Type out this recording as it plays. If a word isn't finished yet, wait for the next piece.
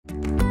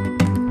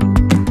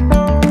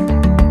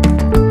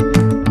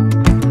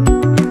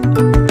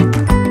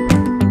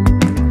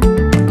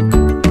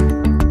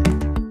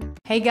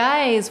Hey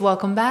guys,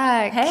 welcome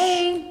back.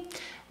 Hey.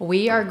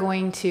 We are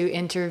going to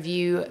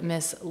interview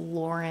Miss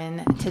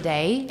Lauren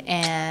today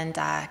and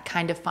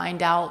kind of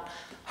find out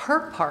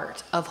her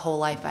part of whole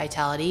life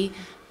vitality,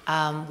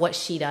 what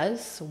she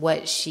does,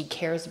 what she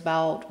cares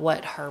about,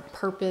 what her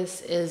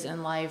purpose is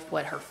in life,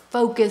 what her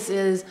focus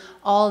is,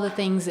 all the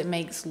things that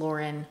makes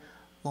Lauren.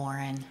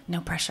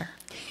 No pressure.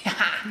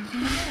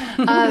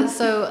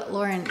 So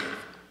Lauren,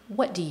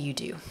 what do you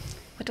do?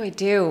 What do I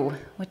do?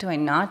 What do I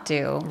not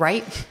do?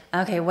 Right?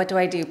 Okay, what do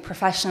I do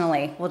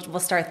professionally? We'll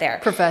start there.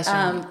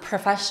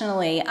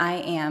 Professionally, I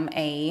am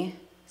a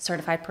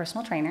certified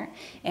personal trainer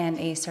and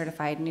a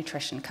certified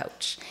nutrition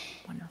coach.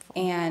 Wonderful.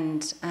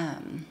 And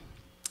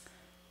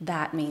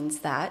that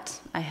means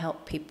that I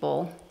help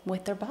people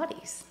with their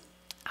bodies.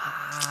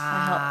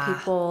 I help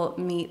people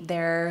meet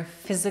their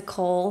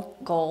physical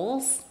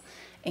goals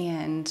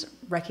and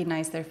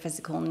recognize their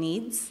physical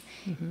needs,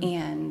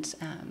 and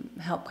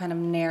help kind of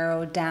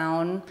narrow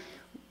down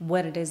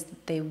what it is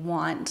that they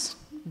want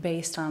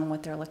based on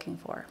what they're looking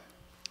for.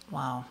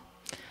 Wow.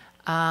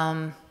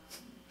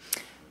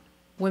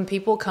 When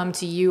people come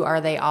to you, are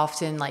they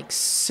often like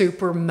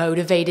super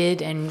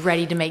motivated and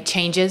ready to make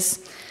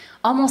changes?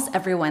 Almost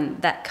everyone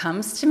that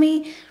comes to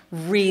me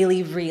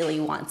really, really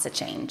wants a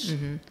change,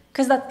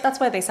 because that's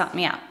why they sought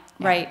me out.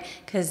 Yeah. Right?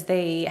 Because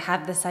they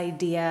have this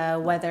idea,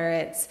 whether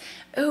it's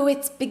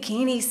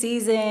bikini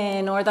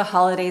season, or the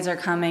holidays are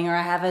coming, or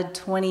I have a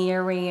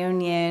 20-year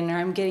reunion, or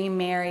I'm getting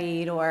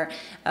married, or,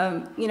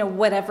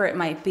 whatever it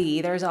might be.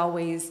 There's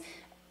always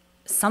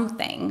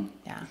something.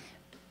 Yeah.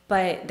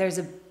 But there's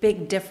a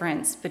big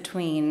difference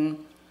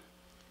between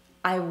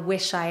I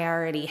wish I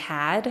already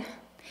had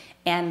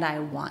and I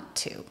want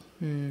to.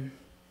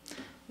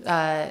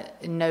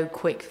 No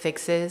quick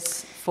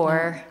fixes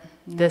for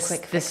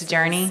this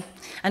journey.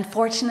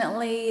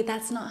 Unfortunately,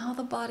 that's not how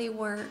the body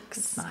works.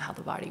 It's not how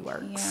the body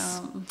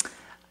works.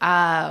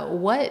 Yeah.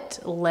 What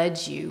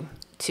led you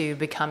to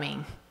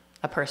becoming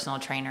a personal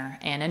trainer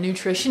and a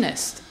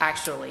nutritionist,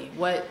 actually?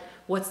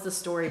 What's the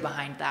story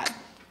behind that?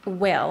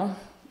 Well,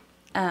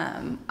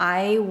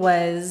 I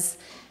was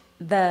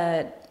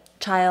the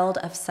child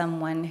of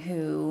someone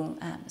who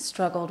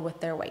struggled with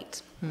their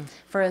weight.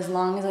 For as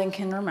long as I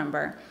can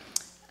remember.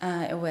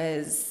 It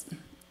was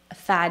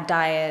fad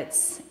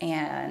diets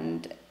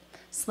and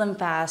Slim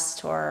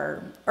Fast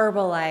or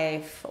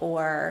Herbalife,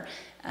 or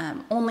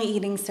only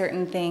eating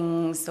certain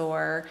things,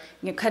 or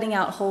cutting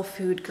out whole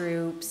food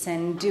groups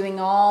and doing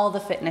all the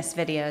fitness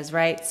videos,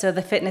 right? So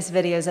the fitness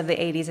videos of the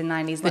 80s and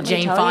 90s. The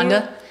Jane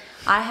Fonda?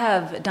 I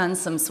have done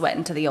some sweat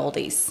into the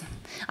oldies.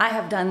 I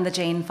have done the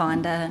Jane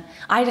Fonda.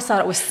 I just thought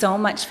it was so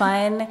much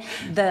fun.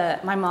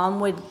 My mom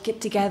would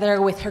get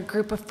together with her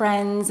group of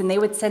friends, and they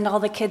would send all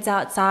the kids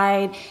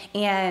outside,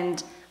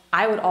 and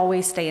I would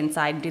always stay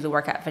inside and do the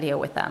workout video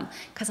with them,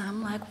 because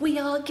I'm like, we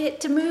all get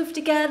to move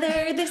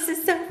together. This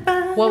is so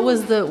fun.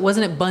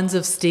 Wasn't it Buns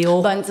of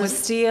Steel? Buns of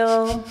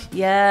Steel,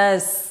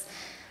 yes.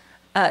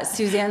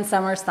 Suzanne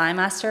Summers Thigh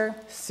Master.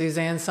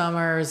 Suzanne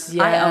Summers,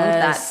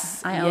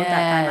 yes. I owned that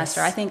Thigh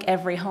Master. I think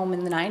every home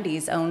in the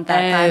 90s owned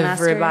that Thigh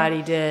Master.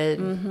 Everybody did.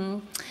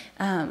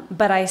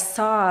 But I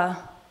saw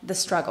the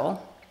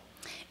struggle,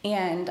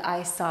 and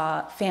I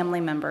saw family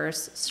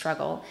members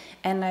struggle,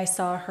 and I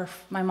saw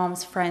my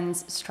mom's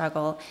friends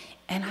struggle,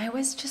 and I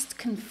was just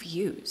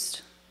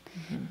confused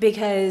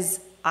because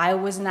I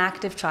was an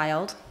active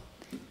child,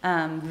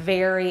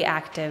 very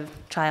active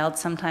child,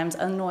 sometimes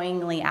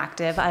annoyingly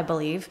active, I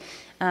believe.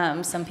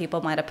 Some people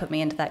might have put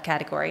me into that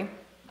category.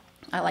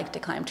 I liked to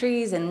climb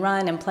trees and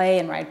run and play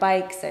and ride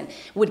bikes, and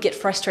would get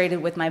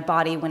frustrated with my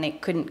body when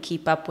it couldn't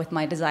keep up with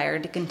my desire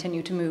to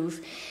continue to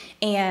move.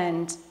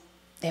 And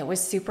it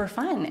was super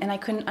fun, and I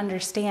couldn't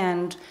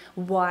understand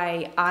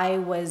why I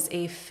was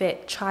a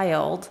fit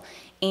child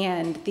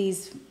and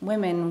these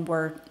women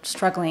were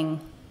struggling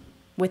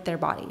with their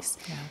bodies.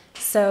 Yeah.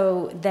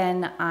 So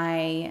then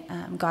I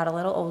got a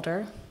little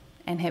older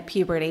and hit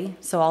puberty.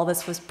 So all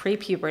this was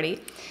pre-puberty.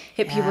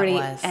 Hit puberty,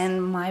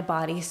 and my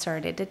body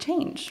started to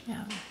change.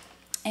 Yeah.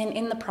 And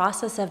in the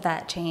process of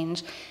that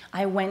change,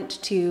 I went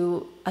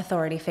to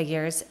authority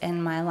figures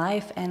in my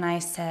life, and I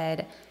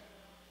said,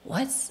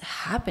 what's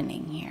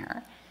happening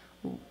here?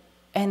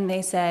 And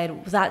they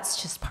said,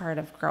 that's just part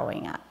of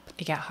growing up.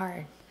 It got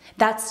hard.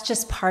 That's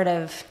just part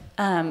of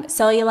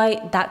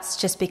cellulite. That's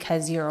just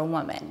because you're a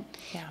woman.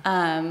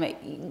 Yeah.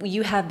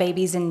 You have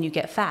babies and you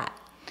get fat.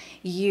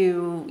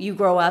 You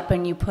grow up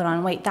and you put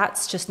on weight.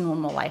 That's just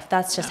normal life.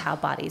 That's just how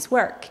bodies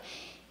work.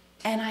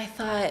 And I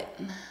thought,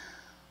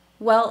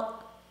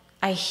 well,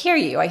 I hear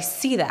you. I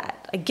see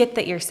that. I get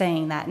that you're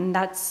saying that, and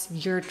that's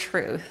your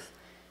truth.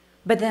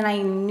 But then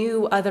I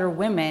knew other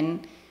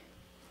women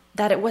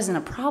that it wasn't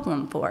a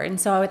problem for.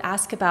 And so I would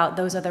ask about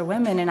those other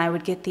women, and I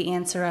would get the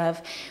answer of,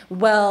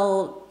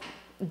 well,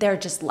 they're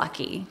just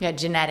lucky. Yeah,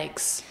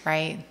 genetics,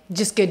 right?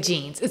 Just good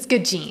genes. It's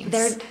good genes.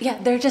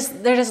 They're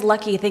just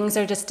lucky. Things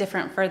are just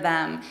different for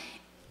them.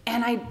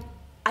 And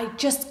I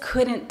just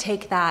couldn't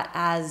take that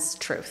as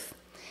truth.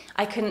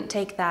 I couldn't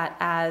take that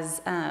as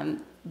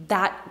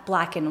that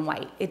black and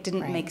white. It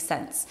didn't make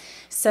sense.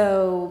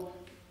 So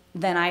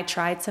then I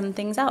tried some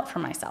things out for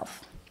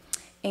myself.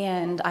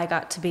 And I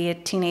got to be a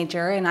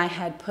teenager, and I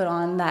had put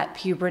on that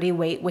puberty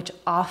weight, which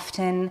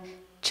often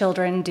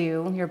children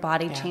do. Your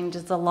body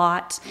changes a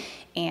lot.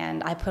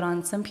 And I put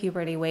on some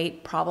puberty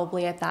weight.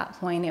 Probably at that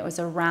point, it was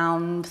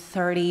around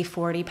 30,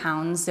 40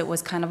 pounds. It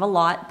was kind of a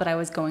lot, but I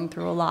was going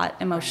through a lot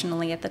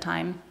emotionally at the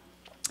time.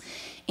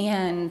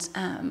 And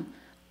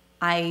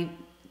I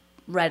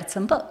read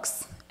some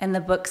books. And the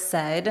book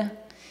said,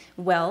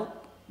 well,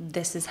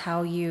 this is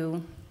how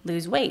you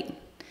lose weight.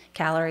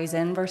 Calories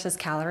in versus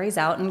calories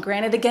out. And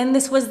granted, again,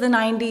 this was the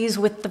 90s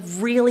with the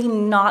really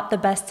not the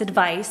best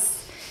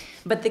advice.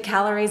 But the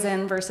calories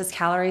in versus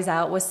calories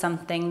out was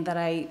something that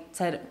I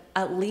said,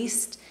 at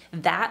least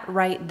that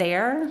right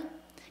there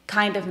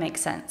kind of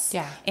makes sense.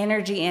 Yeah.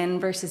 Energy in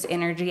versus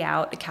energy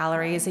out. A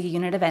calorie is a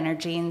unit of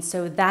energy. And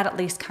so that at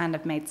least kind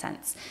of made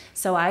sense.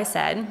 So I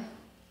said,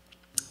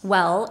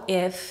 well,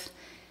 if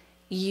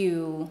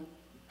you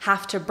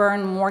have to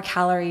burn more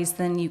calories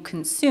than you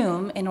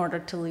consume in order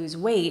to lose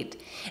weight,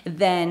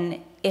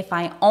 then if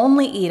I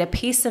only eat a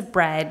piece of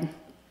bread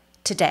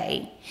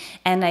today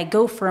and I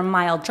go for a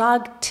mile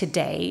jog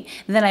today,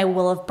 then I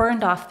will have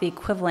burned off the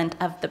equivalent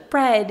of the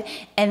bread,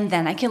 and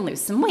then I can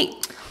lose some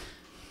weight.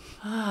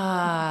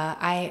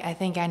 I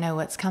think I know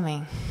what's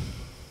coming.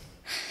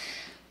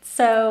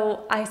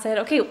 So I said,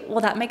 okay,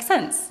 well, that makes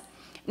sense.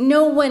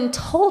 No one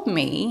told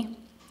me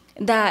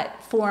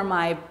that for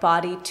my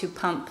body to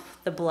pump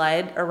the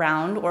blood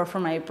around, or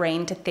for my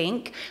brain to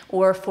think,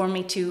 or for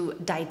me to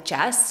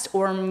digest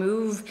or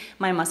move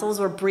my muscles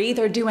or breathe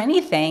or do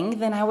anything,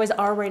 then I was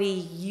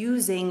already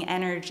using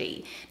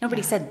energy.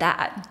 Nobody said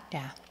that.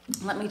 Yeah.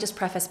 Let me just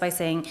preface by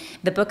saying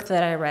the book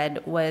that I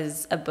read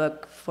was a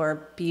book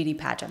for beauty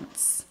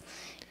pageants.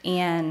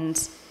 And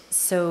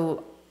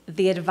so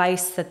the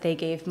advice that they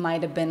gave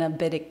might have been a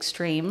bit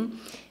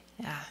extreme.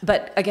 Yeah.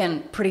 But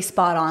again, pretty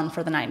spot on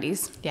for the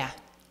 90s. Yeah.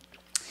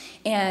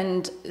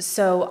 And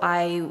so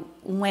I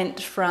went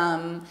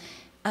from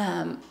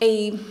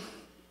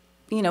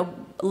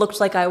looked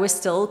like I was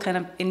still kind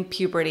of in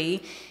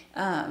puberty,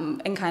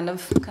 and kind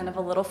of a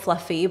little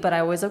fluffy, but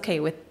I was okay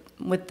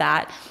with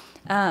that,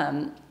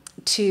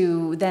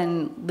 to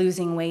then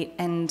losing weight.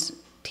 And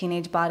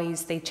teenage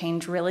bodies, they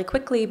change really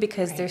quickly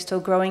because they're still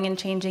growing and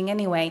changing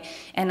anyway.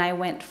 And I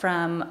went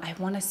from, I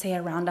want to say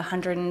around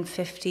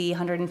 150,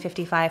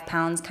 155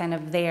 pounds, kind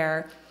of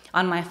there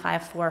on my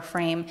 5'4"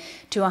 frame,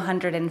 to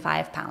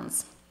 105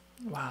 pounds.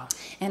 Wow.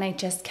 And I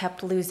just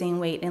kept losing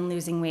weight and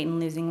losing weight and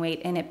losing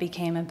weight, and it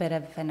became a bit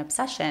of an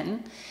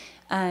obsession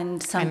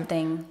and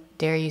something.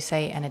 Dare you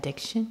say an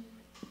addiction?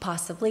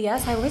 Possibly,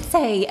 yes, I would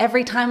say.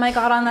 Every time I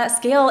got on that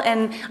scale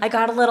and I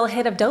got a little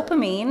hit of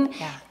dopamine,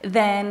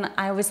 then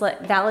I was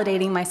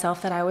validating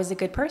myself that I was a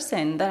good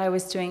person, that I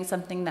was doing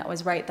something that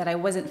was right, that I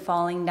wasn't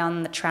falling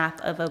down the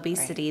trap of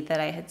obesity that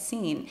I had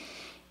seen.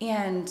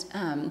 And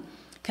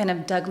kind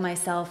of dug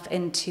myself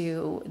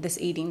into this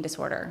eating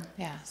disorder.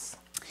 Yes.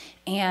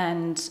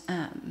 And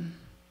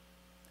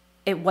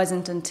it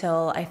wasn't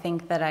until I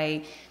think that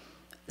I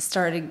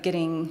started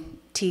getting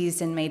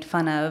teased and made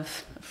fun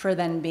of for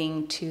then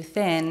being too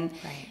thin,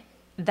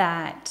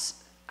 that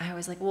I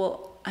was like,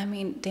 well, I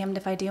mean, damned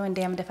if I do and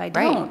damned if I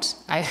don't.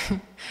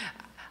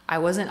 I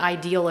wasn't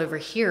ideal over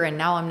here, and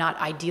now I'm not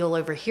ideal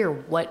over here.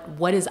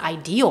 What is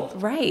ideal?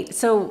 Right.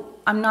 So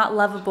I'm not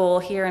lovable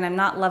here and I'm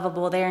not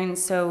lovable there, and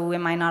so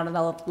am I not a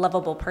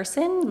lovable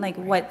person? Like,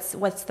 what's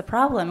the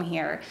problem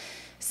here?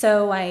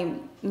 So I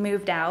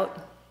moved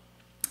out,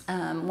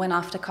 went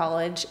off to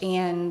college,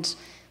 and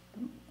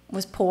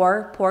was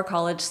poor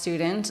college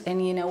student.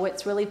 And you know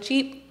what's really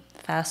cheap?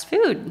 Fast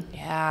food.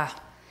 Yeah.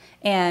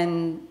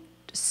 And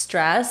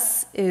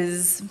stress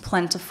is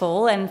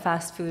plentiful and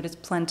fast food is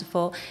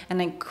plentiful.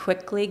 And I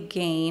quickly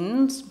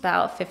gained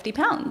about 50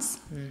 pounds.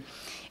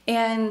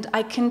 And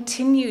I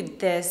continued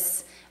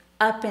this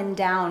up and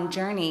down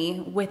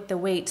journey with the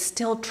weight,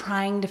 still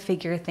trying to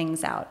figure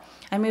things out.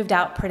 I moved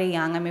out pretty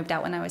young. I moved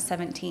out when I was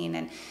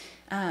 17,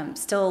 and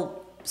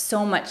still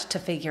so much to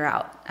figure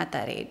out at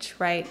that age,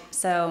 right?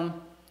 So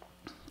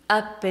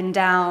up and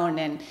down,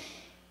 and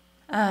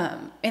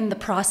in the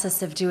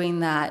process of doing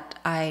that,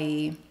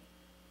 I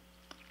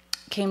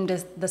came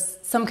to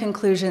some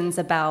conclusions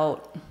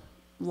about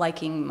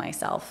liking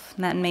myself,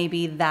 that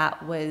maybe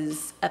that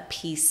was a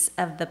piece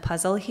of the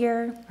puzzle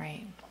here.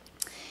 Right.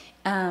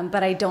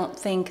 But I don't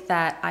think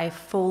that I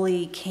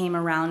fully came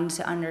around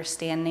to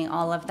understanding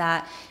all of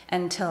that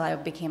until I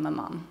became a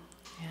mom.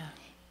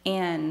 Yeah.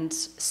 And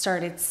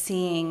started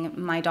seeing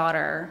my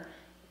daughter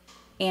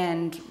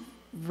and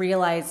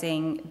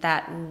realizing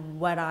that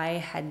what I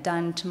had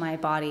done to my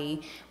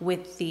body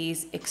with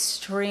these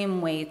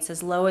extreme weights,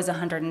 as low as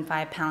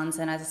 105 pounds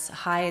and as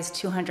high as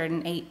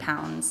 208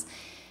 pounds,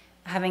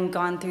 having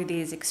gone through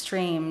these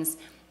extremes,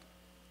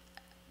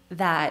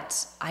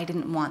 that I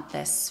didn't want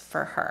this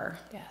for her.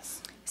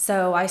 Yes.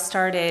 So I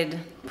started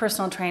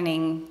personal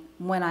training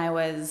when I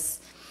was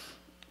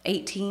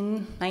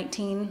 18,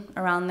 19,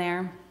 around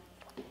there.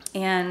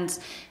 And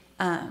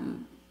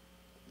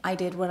I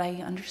did what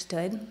I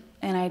understood,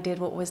 and I did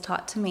what was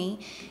taught to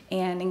me,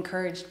 and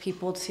encouraged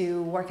people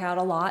to work out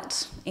a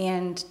lot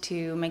and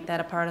to make that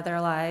a part of their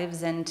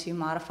lives and to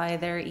modify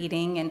their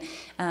eating,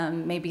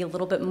 and maybe a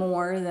little bit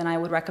more than I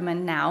would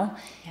recommend now.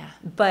 Yeah.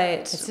 But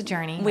It's a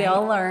journey. We right?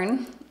 all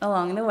learn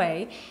along the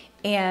way,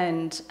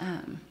 and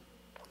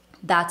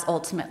that's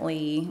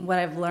ultimately what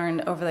I've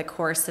learned over the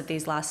course of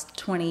these last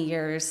 20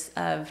 years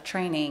of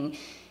training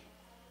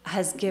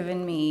has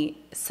given me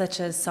such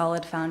a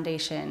solid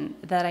foundation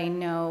that I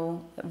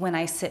know when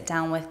I sit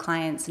down with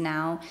clients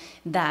now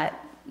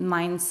that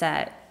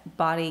mindset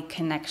body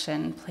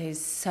connection plays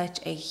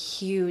such a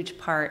huge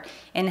part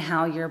in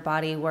how your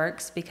body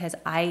works, because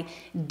I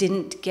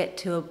didn't get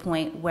to a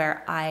point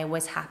where I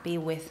was happy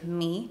with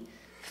me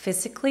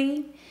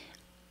physically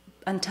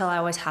until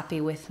I was happy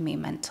with me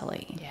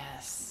mentally.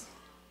 Yes.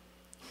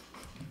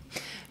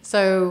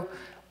 So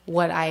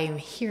what I'm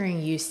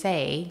hearing you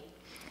say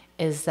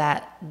is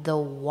that the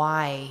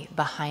why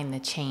behind the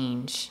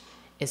change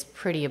is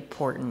pretty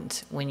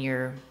important when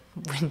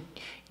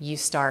you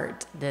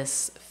start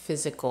this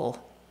physical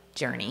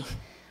journey.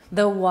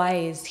 The why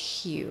is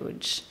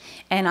huge.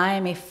 And I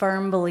am a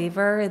firm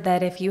believer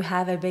that if you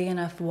have a big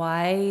enough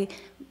why,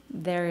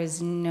 there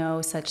is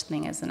no such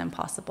thing as an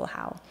impossible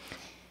how.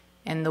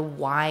 And the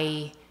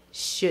why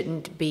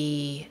shouldn't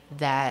be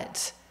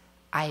that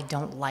I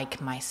don't like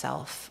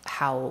myself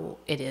how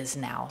it is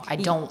now. I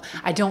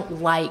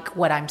don't like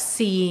what I'm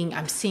seeing.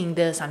 I'm seeing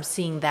this, I'm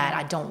seeing that.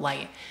 I don't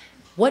like it.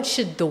 What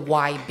should the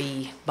why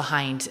be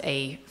behind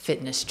a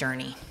fitness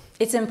journey?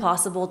 It's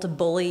impossible to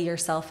bully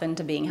yourself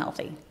into being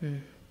healthy.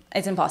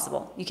 It's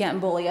impossible. You can't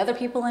bully other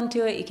people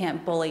into it. You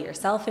can't bully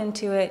yourself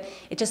into it.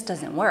 It just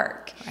doesn't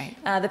work.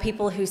 Right. The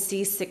people who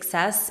see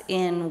success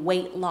in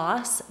weight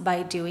loss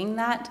by doing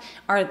that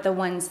are the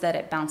ones that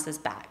it bounces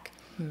back.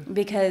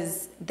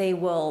 Because they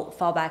will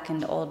fall back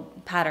into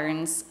old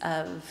patterns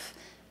of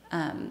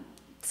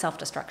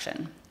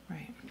self-destruction.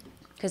 Right.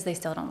 Because they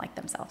still don't like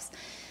themselves.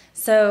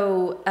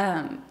 So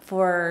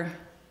for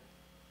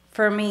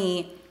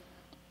me,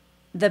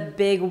 the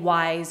big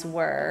whys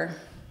were,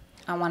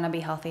 I want to be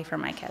healthy for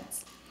my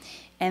kids.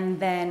 And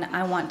then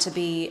I want to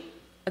be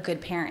a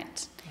good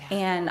parent. Yeah.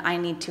 And I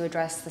need to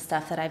address the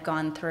stuff that I've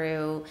gone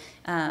through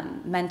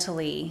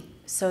mentally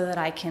so that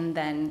I can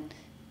then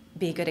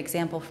be a good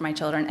example for my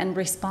children and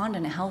respond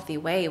in a healthy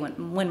way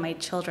when my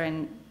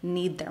children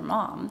need their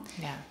mom.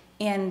 Yeah.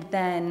 And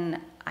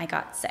then I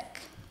got sick.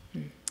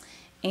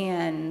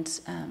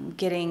 And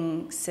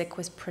getting sick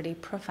was pretty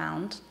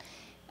profound.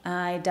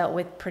 I dealt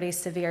with pretty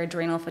severe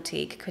adrenal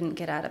fatigue, couldn't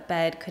get out of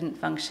bed, couldn't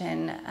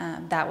function.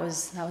 That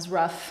was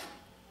rough.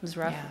 It was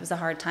rough. Yeah. It was a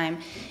hard time.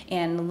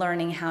 And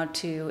learning how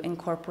to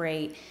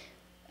incorporate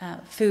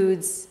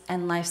foods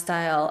and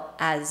lifestyle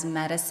as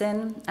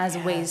medicine, as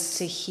ways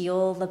to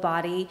heal the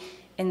body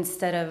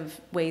instead of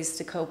ways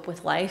to cope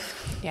with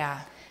life.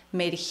 Yeah.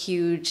 Made a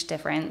huge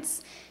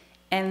difference.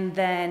 And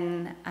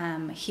then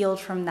healed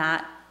from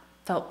that,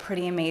 felt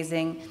pretty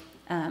amazing.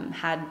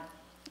 Had a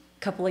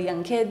couple of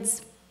young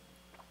kids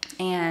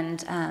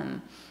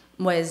and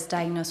was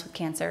diagnosed with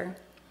cancer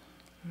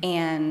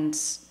and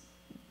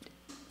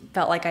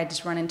felt like I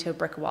just run into a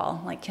brick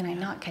wall. Like, can I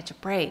not catch a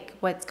break?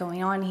 What's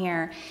going on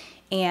here?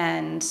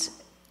 And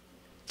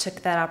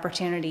took that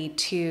opportunity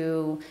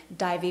to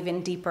dive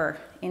even deeper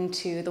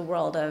into the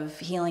world of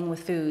healing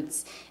with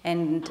foods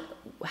and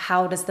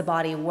how does the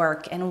body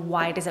work and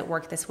why does it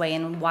work this way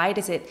and why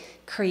does it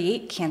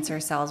create cancer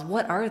cells?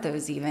 What are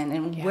those even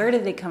and where do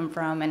they come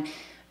from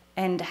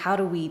and how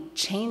do we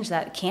change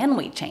that? Can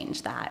we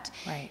change that?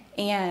 Right.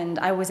 And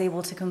I was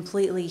able to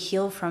completely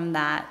heal from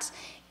that.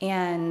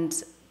 And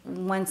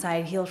once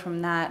I healed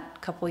from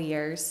that couple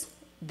years,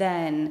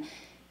 then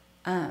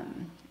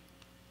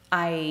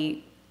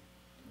I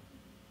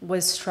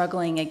was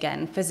struggling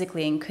again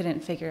physically and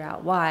couldn't figure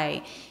out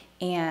why,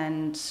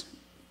 and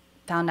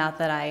found out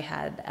that I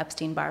had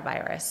Epstein-Barr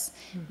virus,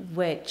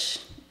 which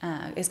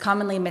is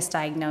commonly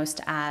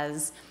misdiagnosed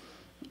as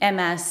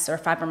MS or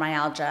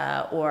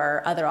fibromyalgia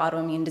or other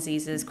autoimmune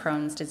diseases,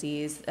 Crohn's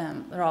disease.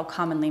 They're all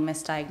commonly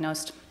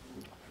misdiagnosed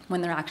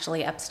when they're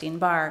actually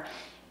Epstein-Barr.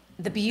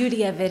 The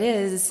beauty of it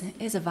is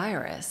a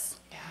virus.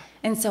 Yeah.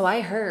 And so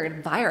I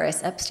heard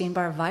virus,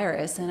 Epstein-Barr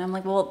virus, and I'm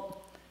like,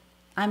 well,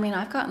 I mean,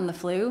 I've gotten the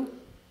flu.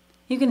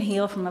 You can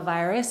heal from a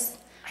virus.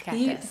 I got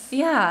this.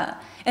 Yeah.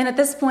 And at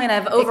this point,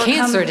 I've overcome... The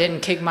cancer didn't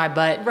kick my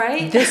butt.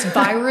 Right? This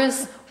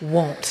virus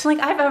won't. Like,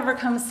 I've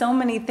overcome so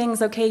many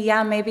things. Okay,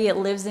 yeah, maybe it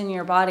lives in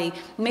your body.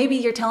 Maybe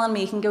you're telling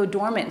me it can go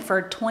dormant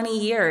for 20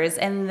 years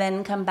and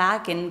then come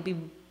back and be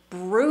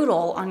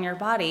brutal on your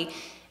body.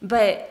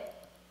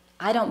 But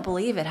I don't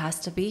believe it has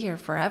to be here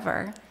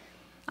forever.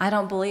 I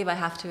don't believe I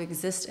have to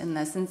exist in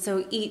this. And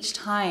so each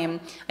time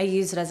I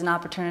use it as an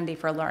opportunity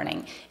for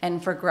learning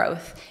and for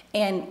growth.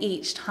 And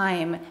each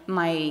time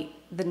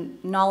the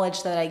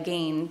knowledge that I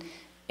gained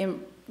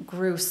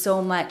grew so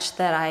much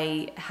that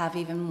I have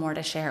even more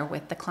to share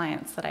with the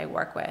clients that I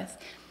work with.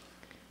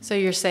 So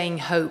you're saying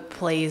hope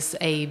plays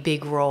a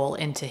big role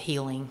into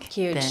healing?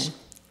 Huge. Then?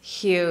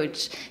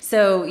 Huge.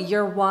 So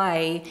your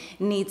why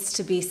needs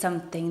to be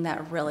something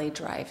that really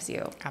drives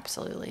you.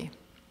 Absolutely.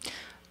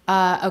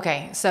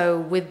 Okay. So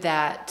with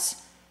that,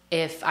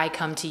 if I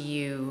come to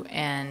you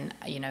and,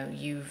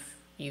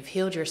 you've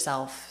healed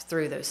yourself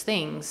through those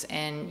things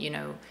and,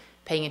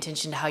 paying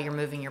attention to how you're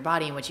moving your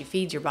body and what you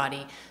feed your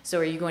body. So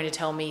are you going to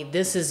tell me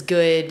this is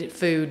good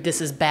food,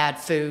 this is bad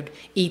food,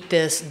 eat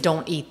this,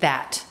 don't eat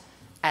that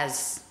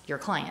as your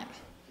client?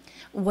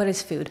 What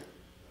is food?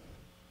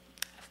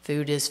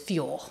 Food is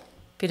fuel.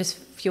 Food is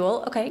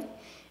fuel. Okay.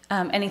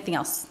 Anything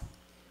else?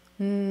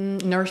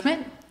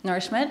 Nourishment.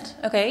 Nourishment.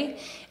 Okay.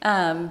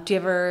 Do you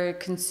ever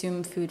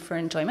consume food for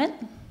enjoyment?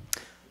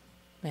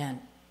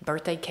 Man,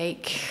 birthday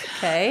cake.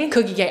 Okay.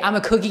 Cookie cake. I'm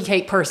a cookie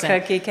cake person.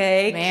 Cookie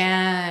cake.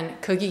 Man,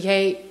 cookie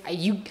cake.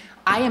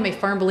 I am a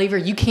firm believer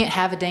you can't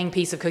have a dang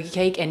piece of cookie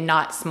cake and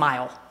not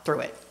smile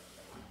through it.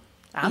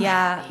 I'm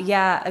happy.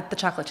 Yeah, the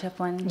chocolate chip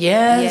one.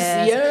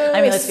 Yes.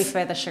 I mean, let's be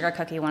fair, the sugar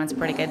cookie one is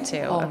pretty good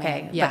too. Oh,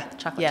 okay, man. Yeah, but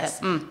chocolate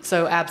chip.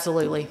 So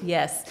absolutely.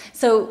 Yes.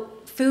 So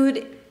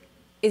food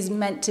is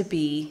meant to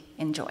be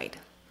enjoyed.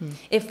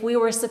 If we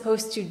were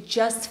supposed to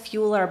just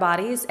fuel our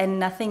bodies and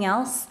nothing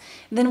else,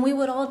 then we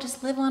would all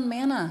just live on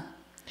manna.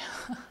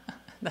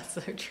 That's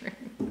so true.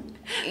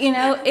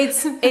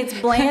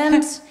 It's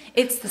bland,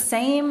 it's the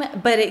same,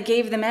 but it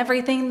gave them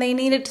everything they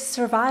needed to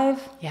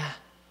survive. Yeah.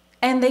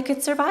 And they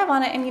could survive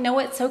on it. And you know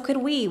what? So could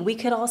we. We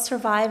could all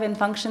survive and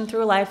function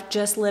through life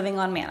just living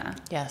on manna.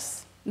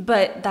 Yes.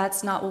 But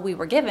that's not what we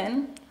were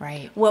given.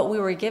 Right. What we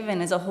were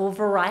given is a whole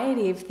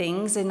variety of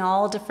things in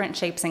all different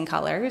shapes and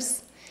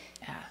colors.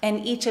 Yeah.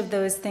 And each of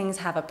those things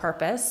have a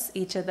purpose.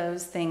 Each of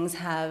those things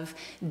have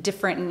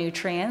different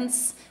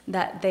nutrients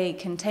that they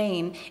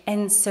contain.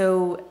 And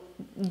so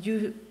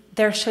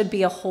there should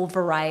be a whole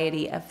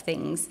variety of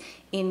things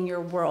in your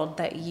world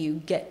that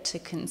you get to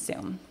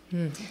consume.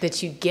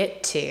 That you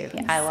get to.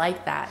 Yes. I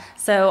like that.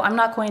 So I'm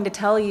not going to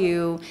tell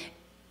you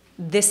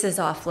this is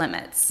off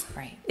limits.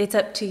 Right. It's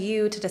up to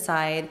you to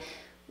decide,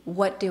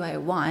 what do I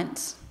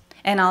want?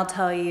 And I'll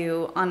tell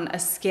you on a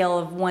scale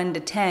of 1 to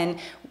 10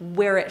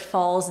 where it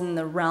falls in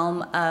the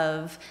realm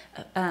of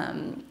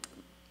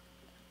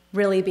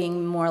really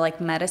being more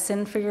like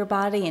medicine for your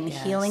body and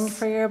healing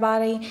for your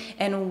body,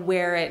 and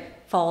where it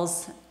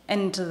falls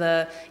into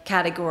the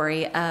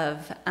category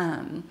of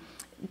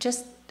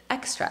just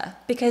extra.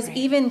 Because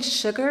even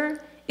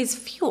sugar is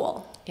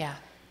fuel. Yeah.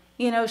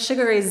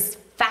 Sugar is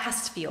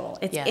fast fuel.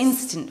 It's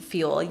instant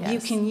fuel. Yes. You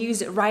can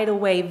use it right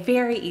away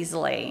very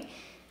easily.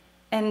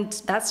 And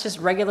that's just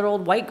regular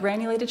old white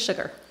granulated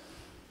sugar.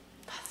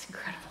 That's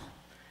incredible.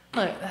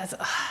 Look, that's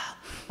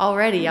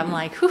already I'm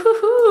like,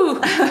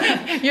 hoo.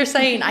 You're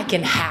saying I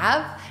can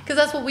have? Because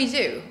that's what we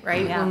do,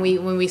 right? Yeah.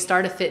 When we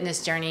start a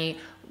fitness journey,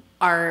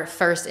 our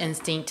first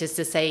instinct is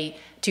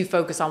to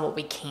focus on what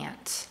we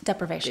can't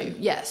Deprivation. do.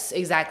 Yes,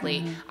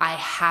 exactly. I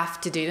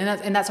have to do,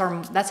 and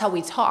that's how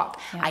we talk.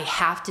 Yeah. I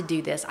have to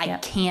do this. I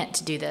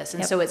can't do this,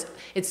 and Yep. so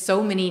it's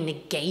so many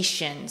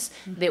negations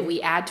that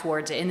we add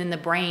towards it, and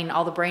then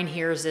all the brain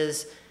hears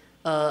is,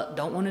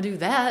 don't want to do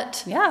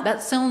that. Yeah.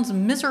 That sounds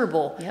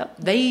miserable. Yep.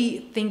 They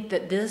think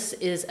that this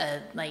is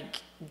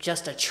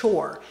just a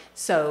chore,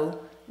 so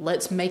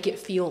let's make it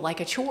feel like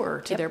a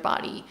chore to their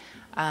body.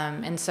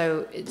 And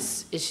so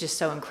it's just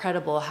so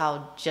incredible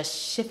how just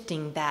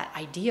shifting that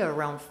idea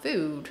around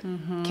food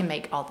can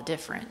make all the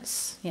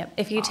difference. Yep.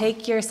 If you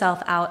take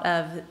yourself out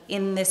of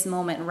in this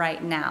moment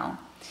right now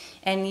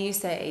and you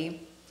say,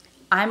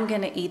 I'm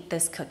going to eat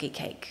this cookie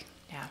cake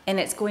and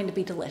it's going to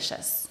be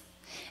delicious.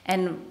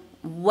 And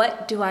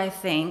what do I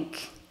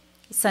think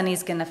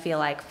Sunny's going to feel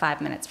like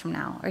 5 minutes from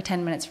now or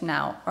 10 minutes from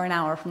now or an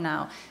hour from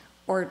now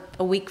or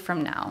a week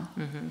from now?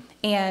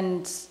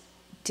 And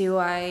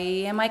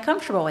am I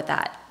comfortable with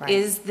that? Right.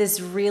 Is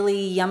this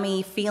really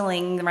yummy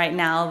feeling right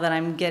now that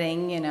I'm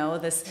getting,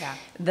 the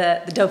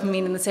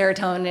dopamine and the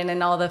serotonin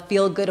and all the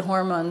feel good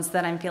hormones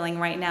that I'm feeling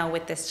right now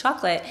with this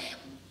chocolate?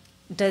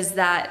 Does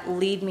that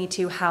lead me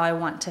to how I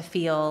want to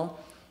feel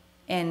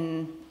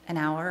in an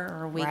hour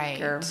or a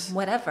week or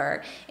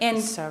whatever? And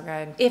it's so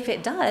good. If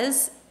it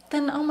does,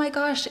 then oh my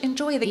gosh,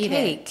 enjoy the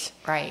cake. It.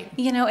 Right.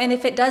 And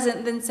if it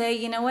doesn't, then say,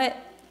 you know what?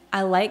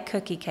 I like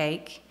cookie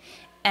cake.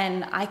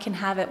 And I can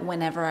have it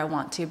whenever I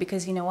want to,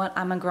 because you know what?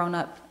 I'm a grown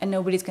up and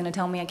nobody's going to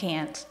tell me I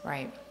can't.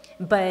 Right.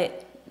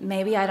 But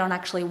maybe I don't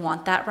actually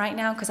want that right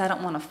now because I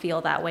don't want to feel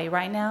that way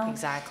right now.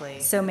 Exactly.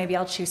 So maybe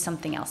I'll choose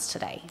something else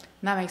today.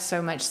 That makes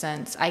so much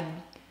sense. I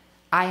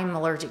am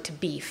allergic to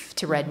beef,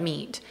 to red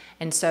meat.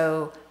 And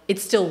so it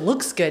still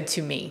looks good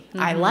to me.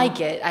 I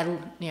like it.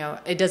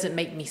 It doesn't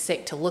make me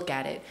sick to look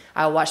at it.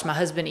 I'll watch my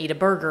husband eat a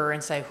burger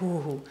and say,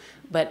 hoo.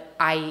 But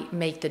I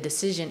make the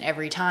decision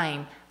every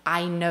time.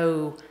 I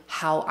know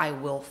how I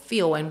will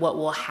feel and what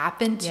will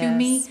happen to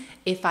me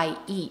if I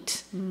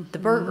eat the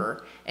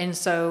burger. And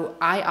so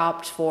I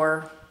opt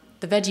for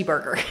the veggie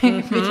burger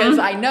because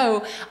I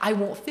know I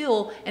won't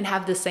feel and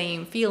have the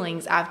same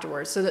feelings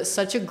afterwards. So that's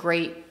such a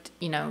great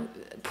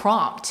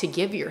prompt to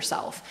give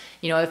yourself.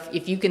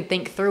 If you can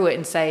think through it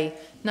and say,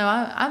 no,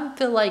 I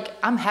feel like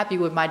I'm happy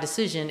with my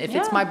decision. If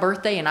it's my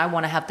birthday and I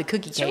want to have the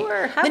cookie cake,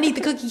 then eat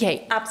the cookie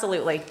cake.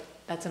 Absolutely.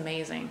 That's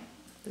amazing.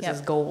 This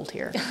is gold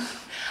here.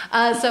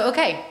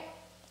 Okay.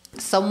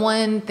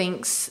 Someone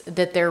thinks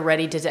that they're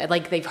ready to,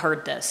 like they've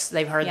heard this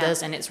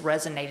and it's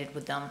resonated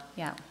with them.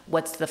 Yeah.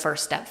 What's the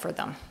first step for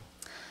them?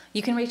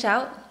 You can reach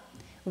out.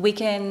 We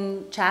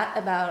can chat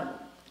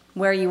about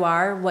where you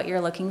are, what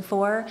you're looking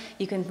for.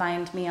 You can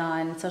find me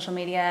on social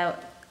media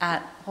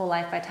at Whole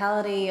Life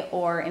Vitality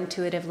or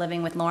Intuitive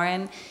Living with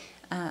Lauren.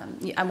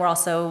 And we're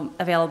also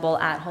available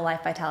at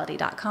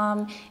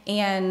wholelifevitality.com.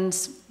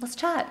 And let's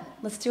chat.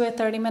 Let's do a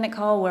 30-minute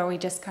call where we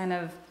just kind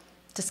of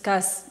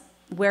discuss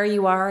where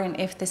you are and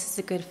if this is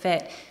a good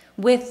fit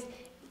with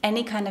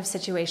any kind of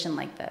situation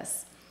like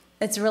this.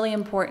 It's really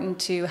important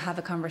to have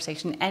a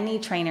conversation. Any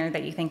trainer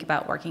that you think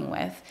about working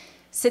with,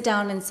 sit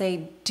down and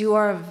say, do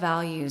our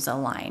values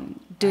align?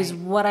 Does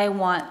what I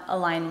want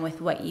align with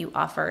what you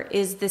offer?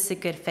 Is this a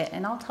good fit?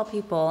 And I'll tell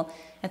people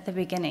at the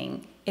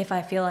beginning, if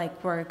I feel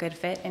like we're a good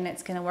fit and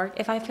it's going to work,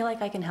 if I feel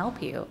like I can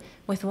help you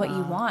with what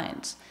you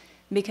want.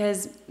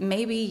 Because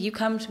maybe you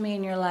come to me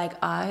and you're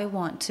like, I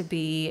want to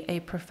be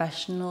a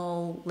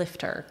professional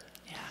lifter.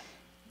 Yeah.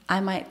 I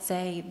might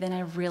say, then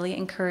I really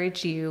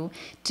encourage you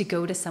to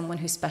go to someone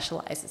who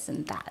specializes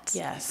in that.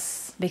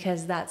 Yes.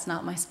 Because that's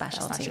not my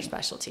specialty. That's not your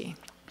specialty.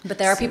 But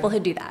there are people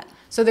who do that.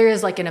 So there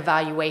is like an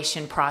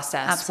evaluation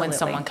process when Absolutely.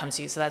 someone comes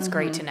to you. So that's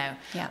great to know.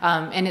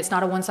 Yeah. And it's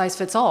not a one size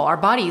fits all. Our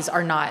bodies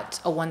are not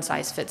a one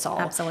size fits all.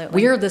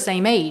 Absolutely. We're the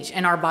same age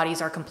and our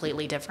bodies are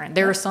completely different.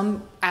 There are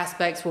some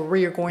aspects where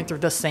we are going through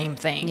the same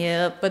thing.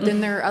 Yep. But then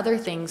there are other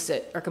things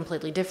that are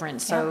completely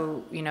different.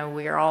 So, we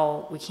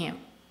can't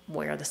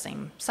wear the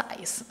same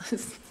size.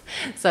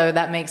 So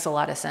that makes a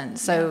lot of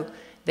sense. So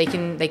they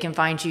can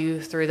find you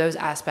through those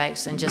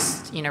aspects and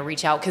just,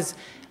 reach out. Because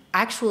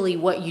actually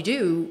what you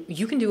do,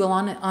 you can do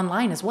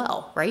online as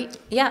well, right?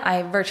 Yeah,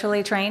 I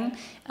virtually train.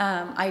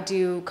 I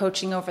do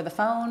coaching over the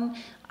phone.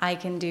 I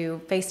can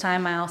do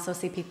FaceTime. I also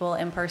see people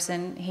in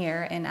person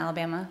here in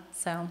Alabama.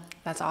 So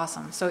that's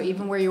awesome. So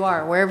even where you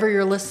are, wherever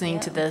you're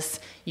listening to this,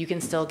 you can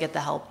still get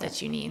the help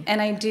that you need.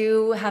 And I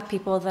do have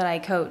people that I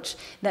coach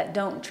that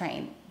don't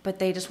train, but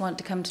they just want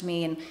to come to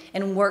me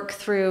and work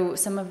through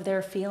some of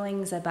their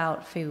feelings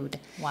about food.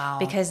 Wow.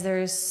 Because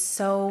there's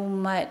so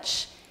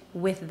much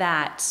with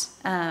that,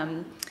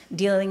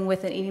 dealing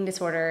with an eating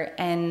disorder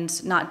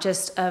and not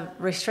just of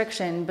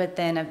restriction, but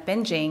then of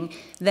binging,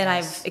 then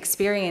I've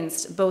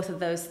experienced both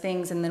of those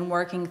things and then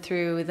working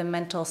through the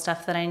mental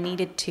stuff that I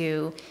needed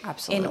to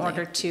in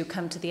order to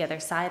come to the other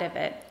side of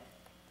it.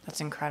 That's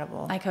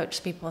incredible. I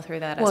coach people through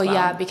that as well. Well,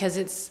 yeah, because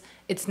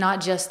it's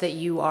not just that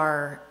you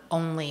are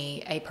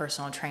only a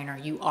personal trainer,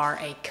 you are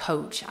a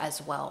coach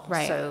as well.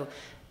 Right. So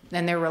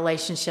then their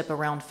relationship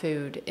around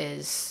food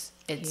is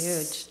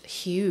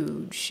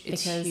huge.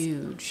 It's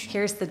huge.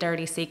 Here's the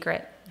dirty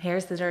secret.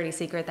 Here's the dirty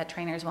secret that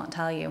trainers won't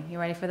tell you. You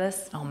ready for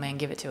this? Oh man,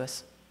 give it to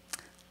us.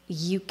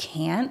 You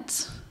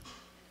can't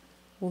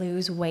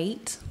lose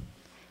weight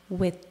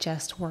with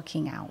just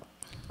working out.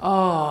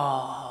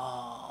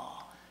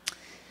 Oh.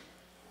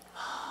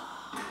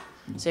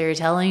 So you're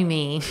telling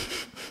me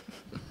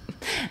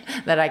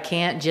that I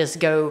can't just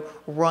go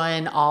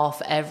run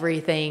off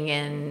everything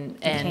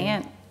and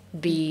can't.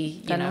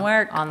 Be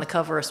work. On the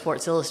cover of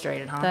Sports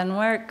Illustrated, huh? Doesn't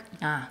work.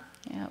 Yeah.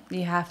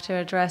 You have to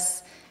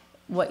address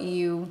what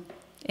you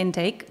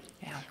intake,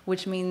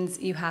 which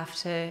means you have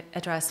to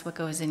address what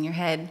goes in your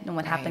head and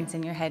what happens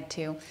in your head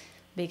too,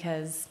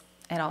 because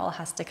it all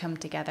has to come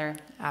together.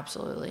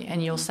 Absolutely.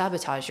 And you'll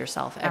sabotage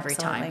yourself every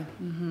time.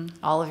 Mm-hmm.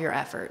 All of your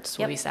efforts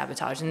will be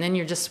sabotaged, and then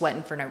you're just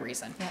sweating for no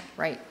reason. Yep.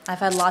 Right. I've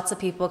had lots of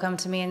people come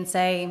to me and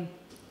say,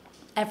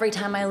 every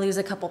time I lose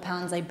a couple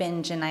pounds, I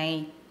binge and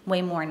I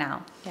weigh more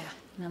now. Yeah.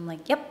 And I'm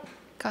like, yep.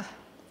 God.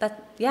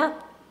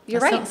 You're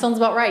right. Sounds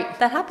about right.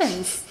 That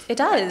happens. It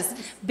does.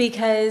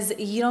 Because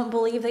you don't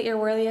believe that you're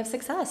worthy of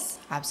success.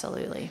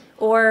 Absolutely.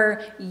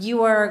 Or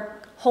you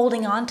are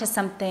holding on to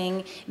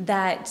something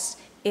that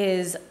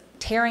is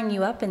tearing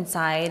you up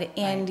inside,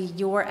 and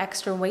your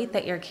extra weight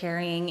that you're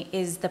carrying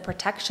is the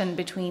protection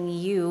between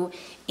you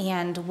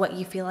and what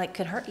you feel like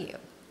could hurt you.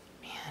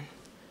 Man.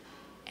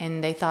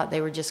 And they thought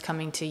they were just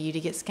coming to you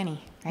to get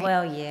skinny, right?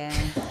 Well, yeah.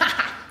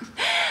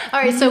 All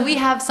right, so we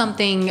have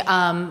something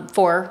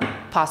for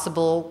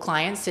possible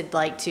clients that'd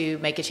like to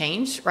make a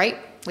change, right?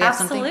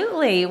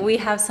 Absolutely. We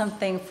have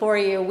something for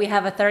you. We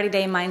have a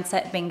 30-day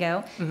mindset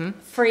bingo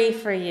free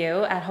for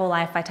you at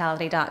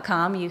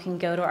wholelifevitality.com. You can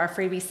go to our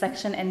freebies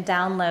section and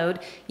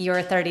download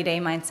your 30-day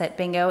mindset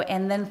bingo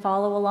and then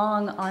follow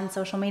along on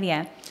social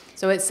media.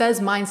 So it says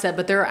mindset,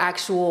 but there are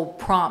actual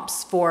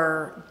prompts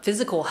for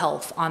physical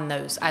health on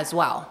those as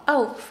well.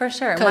 Oh, for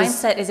sure.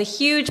 Mindset is a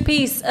huge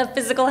piece of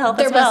physical health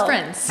as well.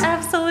 They're best friends.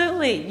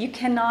 Absolutely. You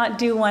cannot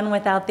do one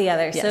without the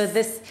other. Yes. So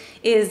this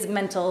is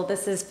mental,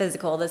 this is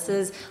physical, this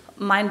is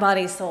mind,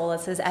 body, soul,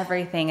 this is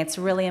everything. It's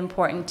really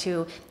important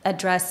to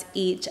address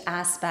each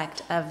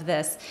aspect of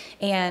this.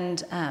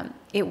 And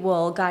It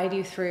will guide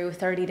you through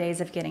 30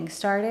 days of getting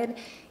started.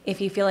 If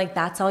you feel like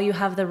that's all you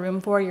have the room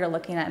for, you're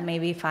looking at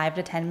maybe 5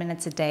 to 10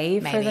 minutes a day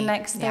for the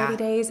next 30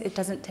 days. It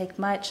doesn't take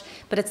much,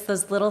 but it's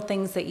those little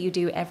things that you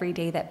do every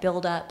day that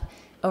build up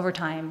over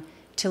time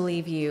to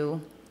leave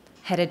you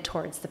headed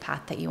towards the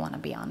path that you want to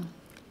be on.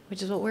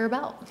 Which is what we're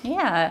about.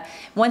 Yeah.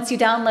 Once you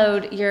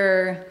download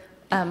your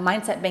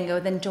Mindset Bingo,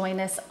 then join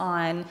us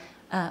on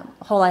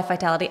Whole Life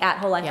Vitality, at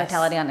Whole Life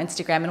Vitality on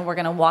Instagram, and we're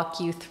going to walk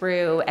you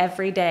through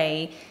every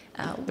day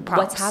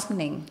what's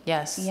happening.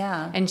 Yes.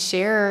 Yeah. And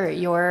share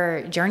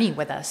your journey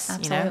with us.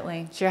 Absolutely.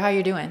 You know? Share how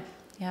you're doing.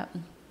 Yep.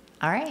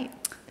 All right.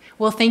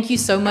 Well, thank you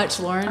so much,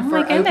 Lauren, for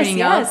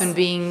opening up and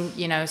being,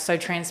 so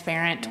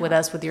transparent with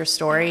us with your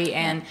story.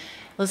 And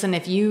listen,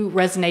 if you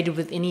resonated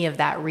with any of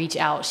that, reach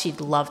out. She'd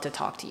love to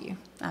talk to you.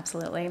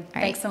 Absolutely.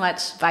 Thanks so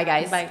much. Bye,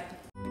 guys. Bye.